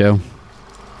 back to the show.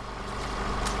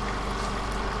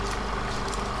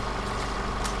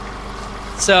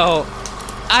 So,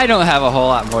 I don't have a whole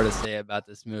lot more to say about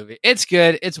this movie. It's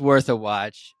good. It's worth a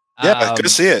watch. Yeah, go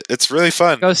see it. It's really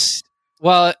fun.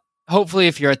 Well, hopefully,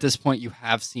 if you're at this point, you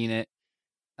have seen it.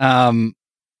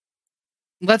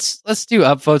 let's do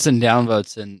upvotes and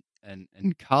downvotes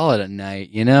and call it a night.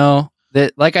 You know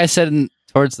that, like I said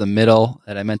towards the middle,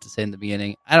 that I meant to say in the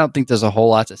beginning. I don't think there's a whole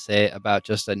lot to say about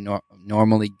just a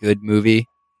normally good movie.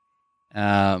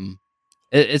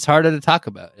 It's harder to talk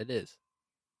about. It is.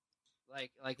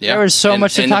 Like Yeah. there was so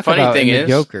much to and the talk funny about thing in The is-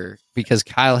 Joker because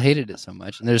Kyle hated it so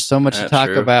much, and there's so much to That's talk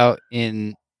true. about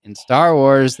in Star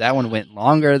Wars. That one went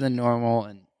longer than normal,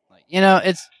 and like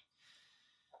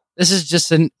this is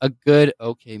just a good,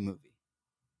 okay movie.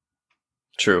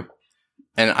 True.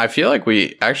 And I feel like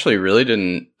we actually really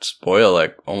didn't spoil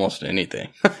like almost anything,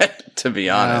 to be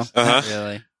honest. No, not Uh-huh.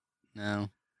 really. No.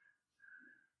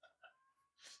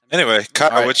 Anyway, Kyle,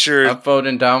 All right, what's your upvote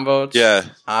and downvotes? yeah?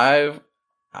 I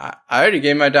already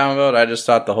gave my downvote. I just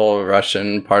thought the whole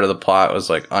Russian part of the plot was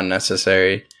like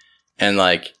unnecessary. And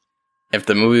like if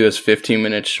the movie was 15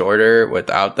 minutes shorter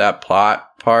without that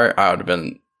plot part, I would have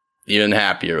been even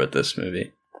happier with this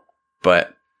movie.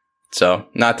 But so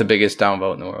not the biggest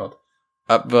downvote in the world.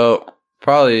 Upvote,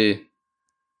 probably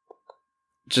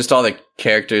just all the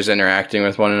characters interacting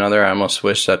with one another. I almost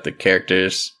wish that the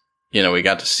characters, we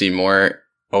got to see more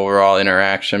overall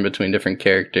interaction between different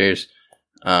characters.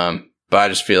 But I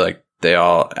just feel like they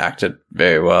all acted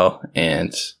very well,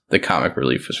 and the comic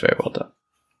relief was very well done.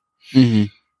 Mm-hmm.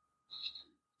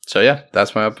 So yeah,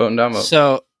 that's my upvote and downvote.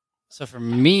 So for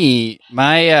me,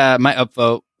 my my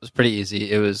upvote was pretty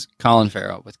easy. It was Colin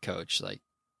Farrell with Coach.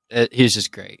 He was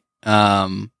just great.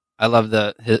 I love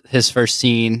his first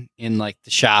scene in like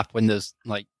the shop when those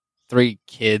like three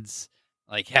kids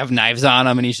like have knives on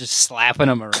him and he's just slapping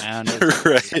them around.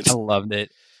 Right. I loved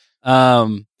it.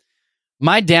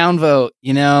 My downvote,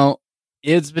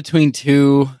 it's between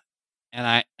two,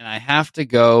 and I have to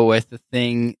go with the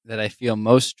thing that I feel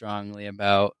most strongly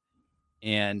about.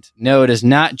 And no, it is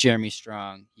not Jeremy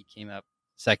Strong. He came up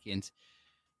second.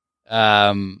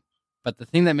 But the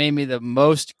thing that made me the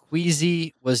most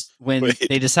queasy was when Wait,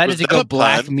 they decided was to that go a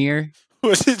Black pun? Mirror.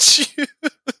 What did you?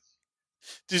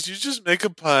 Did you just make a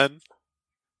pun?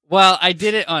 Well, I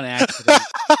did it on accident.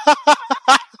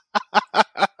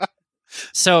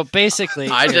 So basically,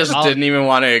 I just didn't even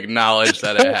want to acknowledge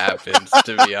that it happened,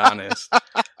 to be honest.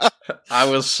 I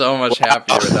was so much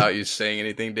happier without you saying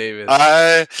anything, David.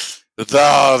 That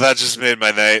just made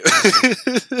my night.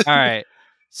 All right.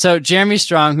 So Jeremy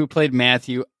Strong, who played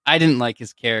Matthew, I didn't like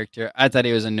his character. I thought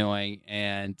he was annoying,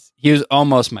 and he was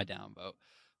almost my downvote.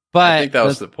 But I think that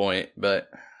was the point, but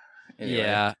anyway.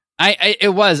 yeah,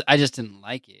 it was. I just didn't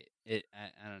like it.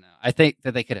 I don't know. I think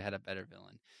that they could have had a better villain.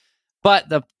 But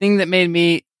the thing that made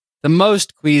me the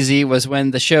most queasy was when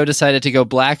the show decided to go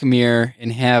Black Mirror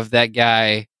and have that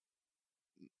guy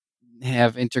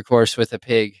have intercourse with a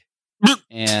pig,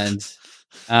 and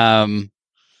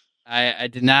I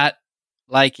did not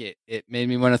like it. It made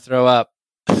me want to throw up,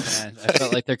 and I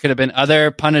felt like there could have been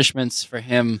other punishments for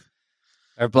him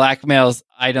or blackmails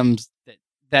items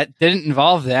that didn't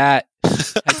involve that.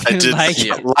 I didn't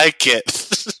like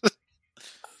it.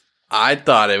 I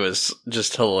thought it was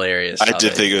just hilarious. I how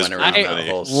did they think it was went around pretty the funny.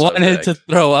 whole wanted subject. to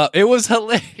throw up. It was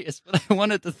hilarious, but I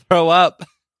wanted to throw up.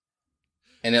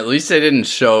 And at least they didn't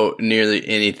show nearly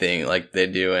anything like they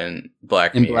do in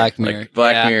Black Mirror. Black Mirror, Like,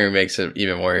 Black yeah. Mirror makes it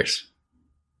even worse.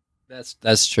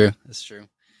 That's true. That's true.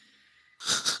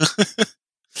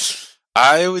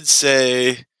 I would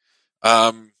say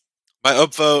my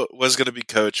upvote was going to be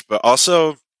Coach, but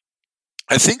also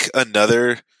I think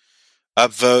another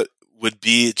upvote would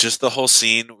be just the whole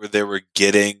scene where they were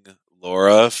getting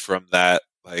Laura from that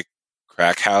like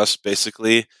crack house,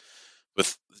 basically,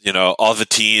 with all the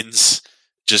teens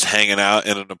just hanging out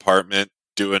in an apartment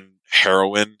doing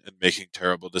heroin and making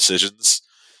terrible decisions.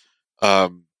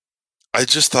 I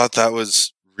just thought that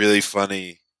was really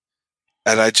funny,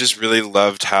 and I just really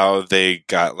loved how they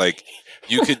got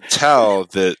you could tell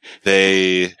that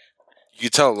you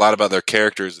could tell a lot about their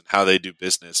characters and how they do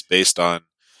business based on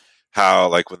how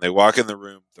when they walk in the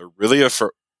room, they're really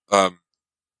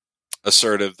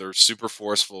assertive, they're super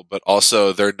forceful, but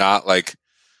also they're not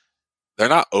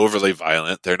overly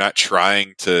violent. They're not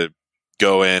trying to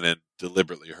go in and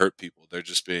deliberately hurt people. They're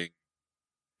just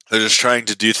trying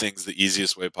to do things the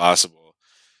easiest way possible.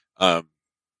 So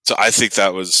I think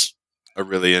that was a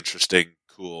really interesting,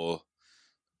 cool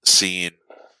scene.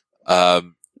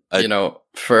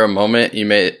 For a moment, it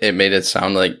made it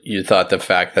sound like you thought the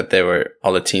fact that they were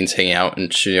all the teens hanging out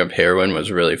and shooting up heroin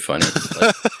was really funny.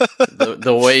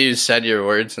 The way you said your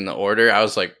words in the order, I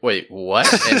was like, "Wait,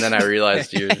 what?" And then I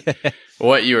realized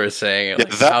what you were saying,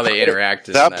 how they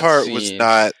interacted. That in part scene. was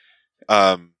not.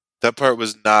 That part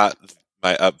was not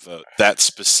my upvote. That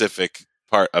specific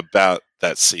part about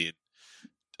that scene.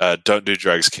 Don't do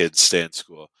drugs, kids. Stay in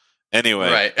school.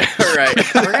 Anyway, Right.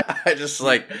 Right. I just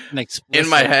like An explicit- in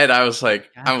my head I was like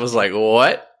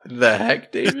what the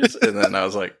heck, Davis? And then I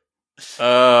was like,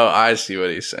 oh, I see what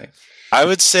he's saying. I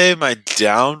would say my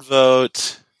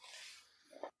downvote.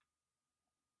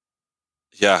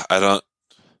 Yeah, I don't.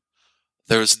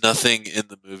 There was nothing in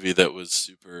the movie that was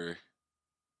super,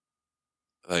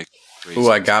 like. Crazy. Ooh,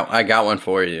 I got one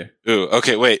for you. Ooh,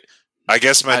 okay, wait. I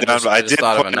guess my downvote. I just did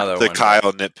thought of point another out the one,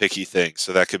 Kyle nitpicky thing,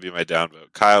 so that could be my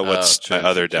downvote. Kyle, what's true, my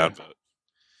other true. downvote?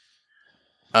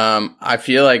 I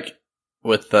feel like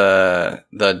with the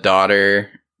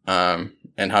daughter,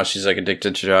 and how she's like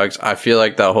addicted to drugs, I feel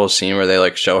like that whole scene where they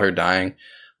like show her dying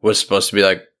was supposed to be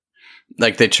like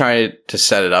they tried to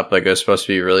set it up like it was supposed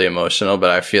to be really emotional, but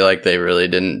I feel like they really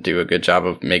didn't do a good job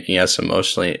of making us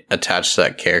emotionally attached to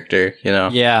that character, you know?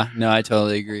 Yeah, no, I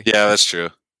totally agree. Yeah, that's true.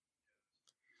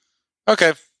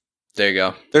 Okay, There you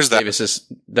go. there's that. Davis's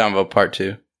downvote part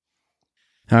 2.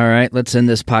 All right, let's end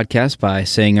this podcast by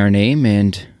saying our name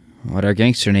and what our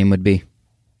gangster name would be.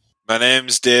 My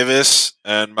name's Davis,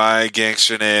 and my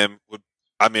gangster name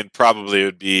probably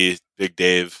would be Big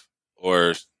Dave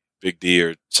or Big D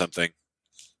or something.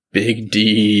 Big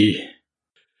D.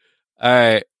 All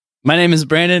right. My name is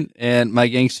Brandon, and my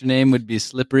gangster name would be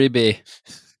Slippery B.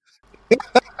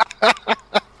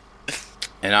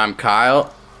 And I'm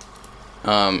Kyle.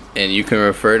 And you can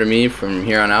refer to me from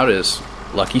here on out as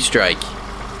Lucky Strike.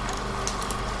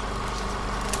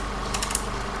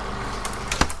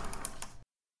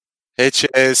 Hey,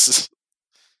 Chase.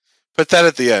 Put that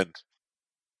at the end.